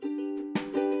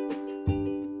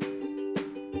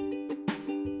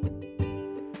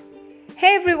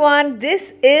Hey everyone,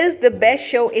 this is the best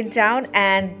show in town,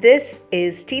 and this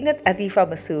is Tinat, Atifa,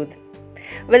 Masood.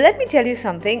 Well, let me tell you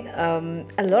something.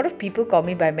 A lot of people call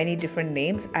me by many different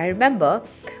names. I remember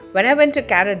when I went to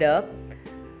Canada,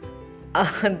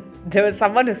 uh, there was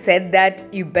someone who said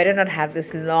that you better not have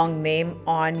this long name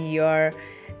on your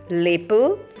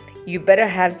label. You better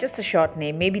have just a short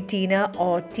name, maybe Tina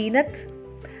or Tinat.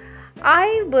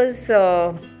 I was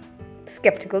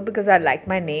skeptical because I like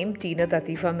my name, Tinat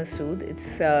Atifa Masood.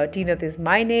 It's Tinat is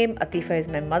my name, Atifa is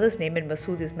my mother's name, and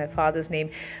Masood is my father's name.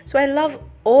 So I love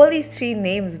all these three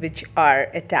names which are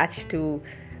attached to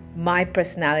my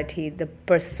personality, the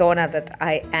persona that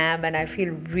I am, and I feel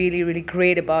really, really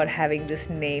great about having this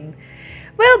name.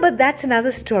 Well, but that's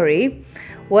another story.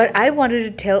 What I wanted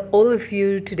to tell all of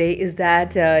you today is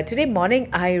that today morning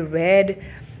I read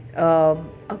a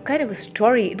kind of a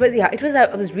story.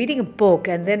 I was reading a book,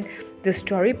 and then the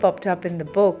story popped up in the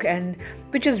book, and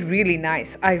which was really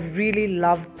nice. I really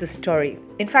loved the story.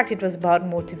 In fact, it was about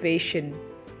motivation.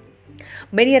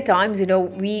 Many a times,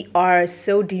 we are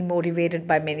so demotivated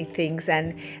by many things,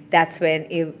 and that's when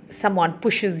if someone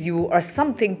pushes you or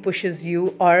something pushes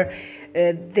you, or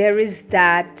there is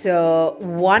that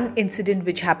one incident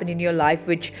which happened in your life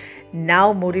which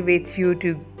now motivates you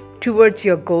towards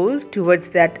your goal, towards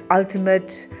that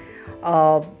ultimate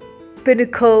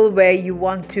pinnacle where you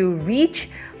want to reach.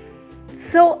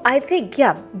 So I think,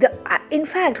 in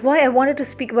fact, why I wanted to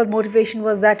speak about motivation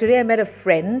was that today I met a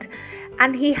friend,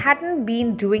 and he hadn't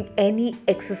been doing any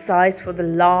exercise for the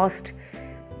last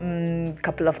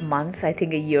couple of months, I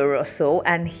think a year or so,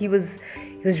 and he was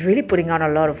really putting on a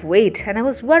lot of weight, and I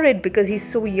was worried because he's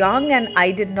so young, and I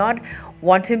did not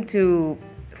want him to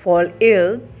fall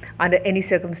ill under any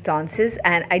circumstances,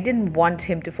 and I didn't want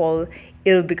him to fall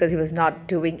ill because he was not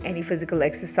doing any physical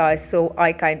exercise. So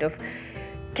I kind of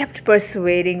kept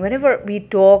persuading. Whenever we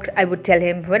talked, I would tell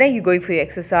him, when are you going for your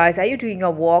exercise? Are you doing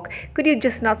a walk? Could you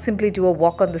just not simply do a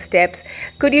walk on the steps?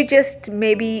 Could you just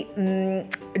maybe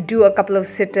do a couple of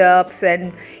sit-ups?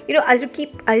 And I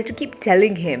used to keep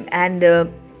telling him, and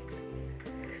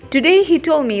today he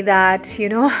told me that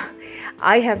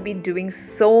I have been doing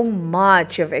so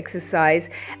much of exercise,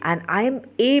 and I am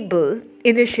able.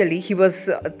 Initially, he was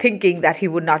thinking that he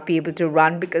would not be able to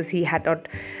run because he had not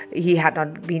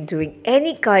been doing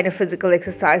any kind of physical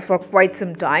exercise for quite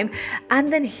some time.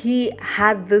 And then he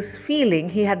had this feeling,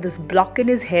 he had this block in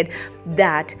his head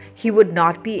that he would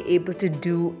not be able to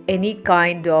do any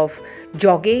kind of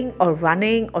jogging or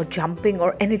running or jumping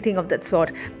or anything of that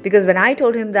sort. Because when I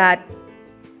told him that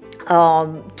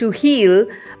to heal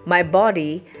my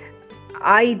body,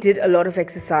 I did a lot of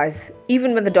exercise.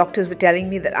 Even when the doctors were telling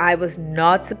me that I was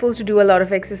not supposed to do a lot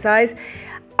of exercise,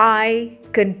 I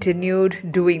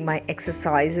continued doing my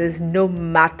exercises no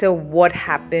matter what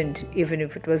happened, even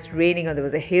if it was raining or there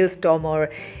was a hailstorm or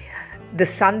the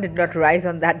sun did not rise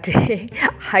on that day.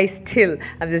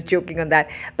 I'm just joking on that.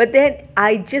 But then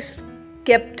I just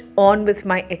kept on with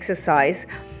my exercise.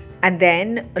 And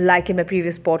then, like in my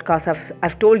previous podcast,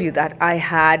 I've told you that I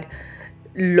had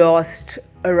lost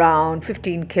around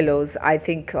 15 kilos. I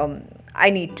think I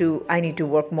need to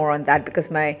work more on that, because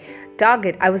my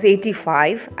target, I was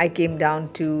 85, I came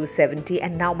down to 70,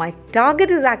 and now my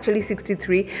target is actually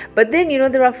 63. But then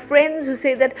there are friends who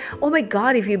say that, oh my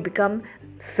god, if you become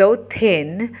so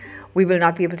thin, we will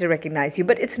not be able to recognize you.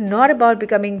 But it's not about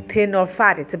becoming thin or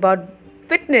fat, it's about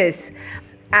fitness.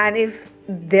 And if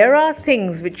there are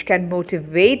things which can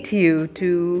motivate you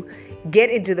to get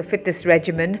into the fitness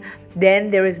regimen,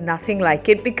 then there is nothing like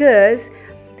it, because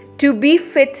to be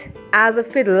fit as a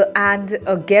fiddle and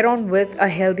get on with a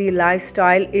healthy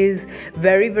lifestyle is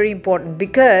very, very important.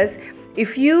 Because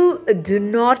if you do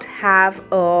not have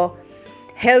a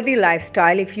healthy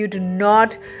lifestyle, if you do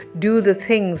not do the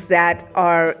things that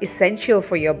are essential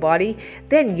for your body,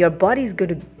 then your body is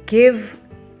going to give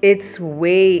its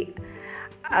way.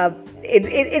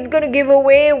 It's going to give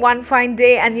away one fine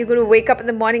day, and you're going to wake up in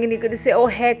the morning and you're going to say, oh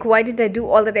heck, why didn't I do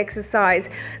all that exercise?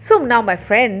 So now my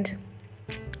friend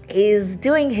is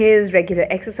doing his regular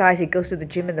exercise. He goes to the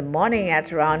gym in the morning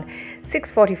at around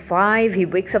 6:45. He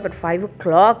wakes up at 5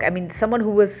 o'clock. I mean, someone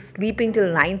who was sleeping till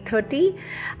 9:30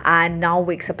 and now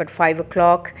wakes up at 5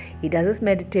 o'clock. He does his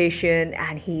meditation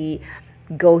and he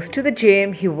goes to the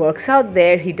gym. He works out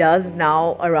there. He does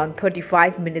now around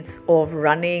 35 minutes of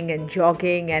running and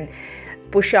jogging and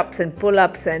push-ups and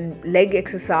pull-ups and leg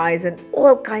exercise and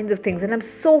all kinds of things. And I'm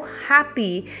so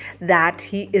happy that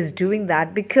he is doing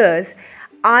that, because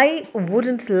I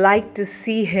wouldn't like to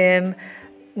see him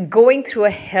going through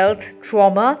a health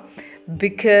trauma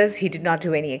because he did not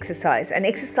do any exercise. And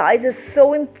exercise is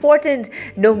so important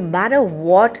no matter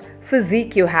what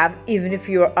physique you have, even if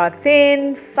you are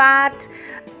thin, fat,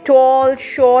 tall,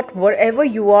 short, whatever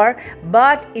you are.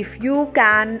 But if you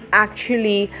can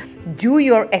actually do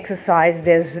your exercise,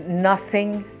 there's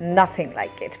nothing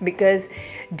like it, because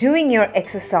doing your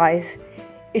exercise,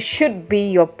 it should be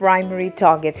your primary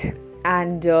target,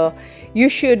 and you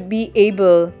should be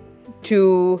able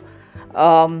to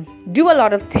do a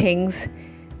lot of things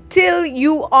till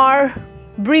you are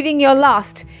breathing your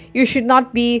last. You should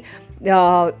not be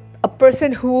a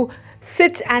person who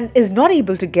sits and is not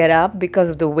able to get up because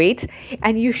of the weight,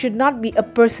 and you should not be a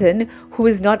person who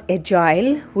is not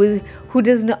agile,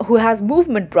 who has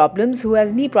movement problems, who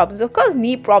has knee problems. Of course,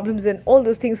 knee problems and all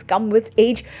those things come with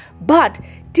age, but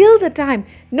till the time,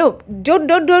 no,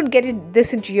 don't get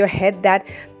this into your head that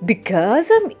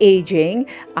because I'm aging,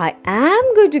 I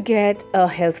am going to get a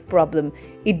health problem.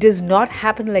 It does not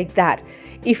happen like that.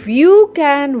 If you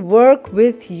can work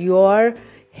with your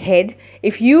head,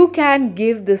 if you can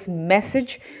give this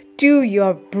message to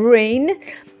your brain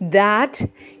that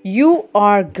you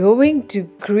are going to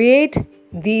create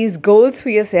these goals for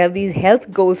yourself, these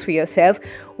health goals for yourself,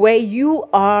 where you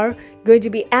are going to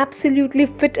be absolutely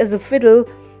fit as a fiddle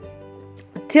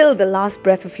till the last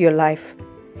breath of your life.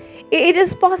 It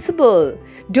is possible.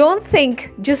 Don't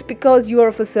think just because you are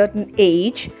of a certain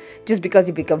age, just because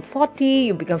you become 40,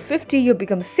 you become 50, you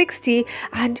become 60,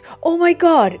 and oh my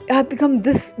God, I've become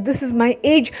this is my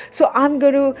age, so I'm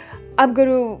going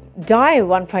to die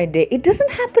one fine day. It doesn't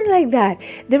happen like that.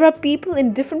 There are people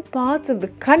in different parts of the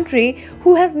country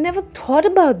who has never thought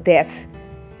about death,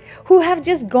 who have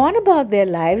just gone about their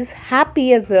lives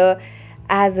happy as a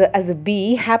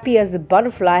bee, happy as a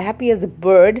butterfly, happy as a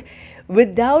bird,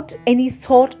 without any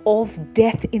thought of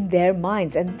death in their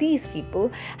minds. And these people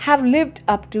have lived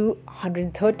up to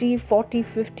 130, 40,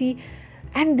 50,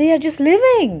 and they are just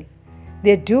living.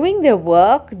 They're doing their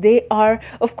work. They are,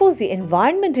 of course, the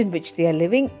environment in which they are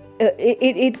living,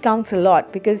 it counts a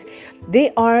lot, because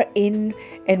they are in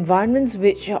environments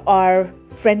which are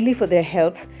friendly for their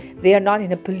health. They are not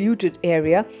in a polluted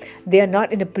area. They are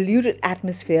not in a polluted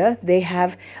atmosphere. They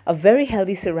have a very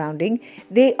healthy surrounding.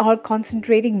 They are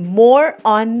concentrating more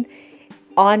on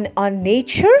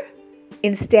nature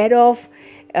instead of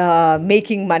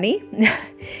making money.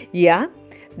 Yeah,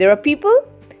 there are people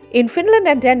in Finland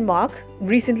and Denmark.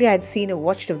 Recently, I had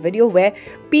watched a video where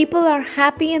people are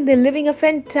happy and they're living a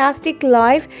fantastic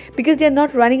life because they're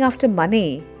not running after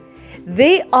money.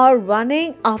 They are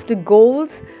running after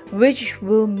goals which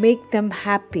will make them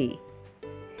happy.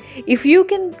 If you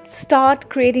can start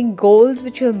creating goals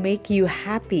which will make you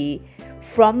happy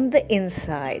from the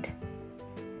inside,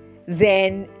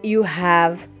 then you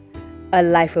have a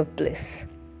life of bliss.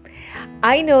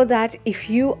 I know that if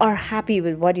you are happy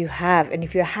with what you have, and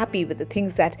if you're happy with the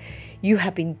things that you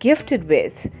have been gifted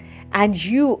with, and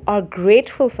you are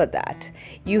grateful for that,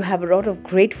 you have a lot of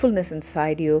gratefulness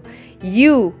inside you,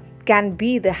 you can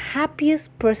be the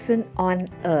happiest person on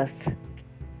earth.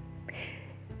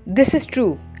 This is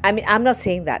true. I mean, I'm not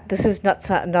saying that. This is not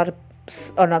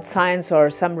science or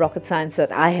some rocket science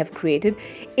that I have created.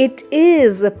 It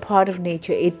is a part of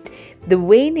nature. The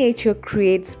way nature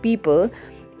creates people,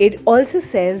 it also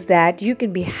says that you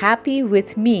can be happy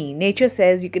with me. Nature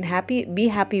says you can be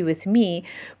happy with me,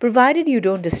 provided you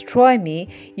don't destroy me,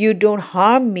 you don't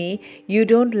harm me, you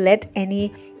don't let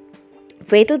any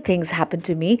fatal things happen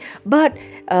to me. But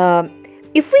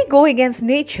if we go against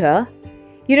nature,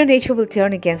 nature will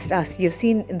turn against us. You've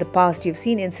seen in the past, you've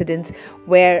seen incidents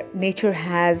where nature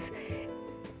has,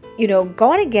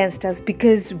 gone against us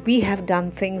because we have done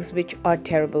things which are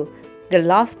terrible. The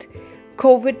last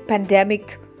COVID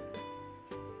pandemic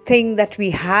thing that we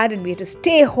had, and we had to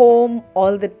stay home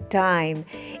all the time,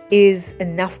 is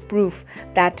enough proof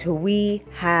that we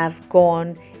have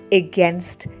gone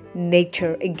against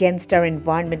nature, against our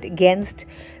environment, against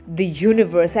the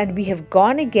universe, and we have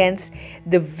gone against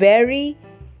the very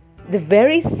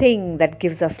thing that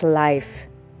gives us life.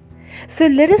 So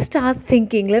let us start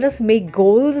thinking, let us make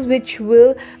goals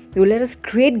let us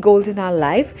create goals in our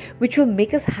life which will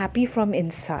make us happy from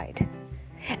inside.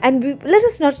 And let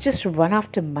us not just run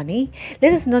after money.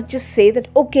 Let us not just say that,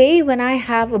 okay, when I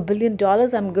have $1 billion,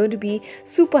 I'm going to be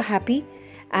super happy.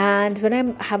 And when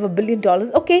I have $1 billion,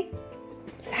 okay,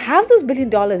 have those $1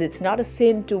 billion. It's not a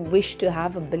sin to wish to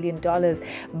have $1 billion.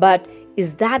 But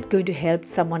is that going to help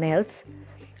someone else?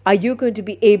 Are you going to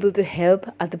be able to help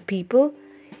other people?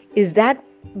 Is that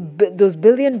those $1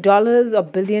 billion or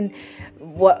billion,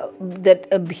 that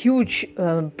a huge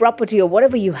property or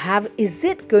whatever you have, is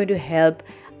it going to help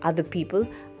other people?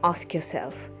 Ask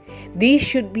yourself. These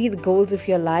should be the goals of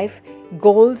your life.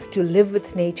 Goals to live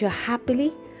with nature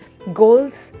happily,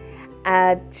 goals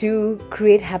to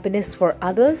create happiness for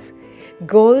others,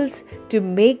 goals to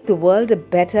make the world a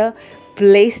better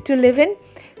place to live in,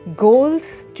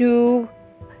 goals to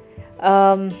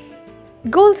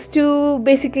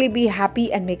basically be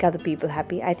happy and make other people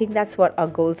happy. I think that's what our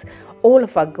goals, all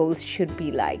of our goals should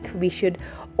be like. We should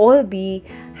all be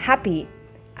happy,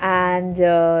 and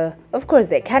of course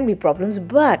there can be problems,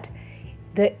 but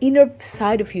the inner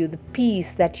side of you, the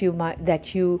peace that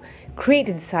you create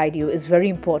inside you is very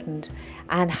important.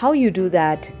 And how you do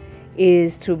that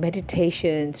is through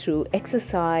meditation, through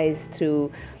exercise, through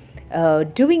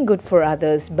doing good for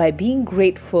others, by being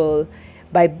grateful,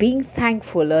 by being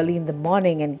thankful early in the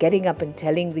morning and getting up and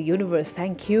telling the universe,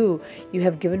 thank you, you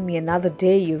have given me another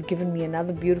day, you've given me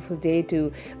another beautiful day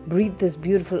to breathe this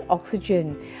beautiful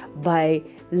oxygen, by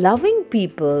loving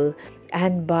people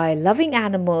and by loving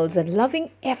animals and loving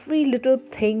every little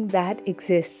thing that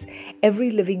exists,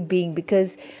 every living being.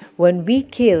 Because when we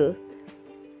kill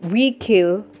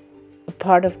a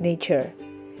part of nature.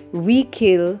 We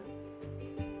kill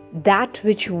that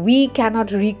which we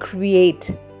cannot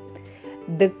recreate.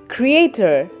 The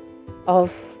creator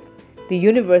of the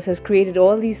universe has created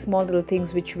all these small little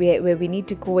things where we need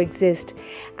to coexist.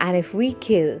 And if we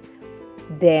kill,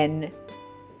 then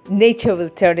nature will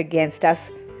turn against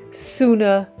us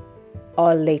sooner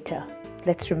or later.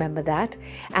 Let's remember that.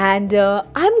 And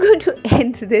I'm going to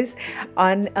end this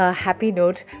on a happy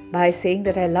note by saying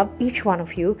that I love each one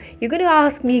of you. You're going to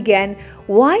ask me again,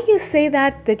 why you say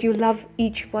that you love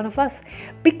each one of us?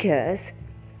 Because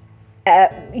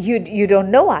you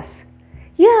don't know us.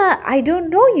 Yeah, I don't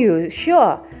know you,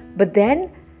 sure. But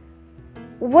then,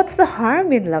 what's the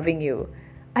harm in loving you?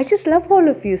 I just love all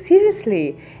of you,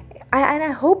 seriously. And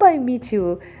I hope I meet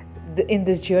you in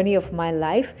this journey of my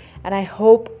life, and I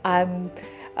hope I'm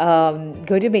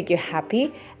going to make you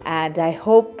happy, and I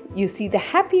hope you see the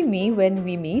happy me when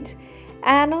we meet.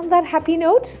 And on that happy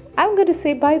note, I'm going to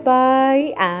say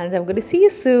bye-bye, and I'm going to see you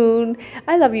soon.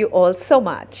 I love you all so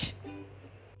much.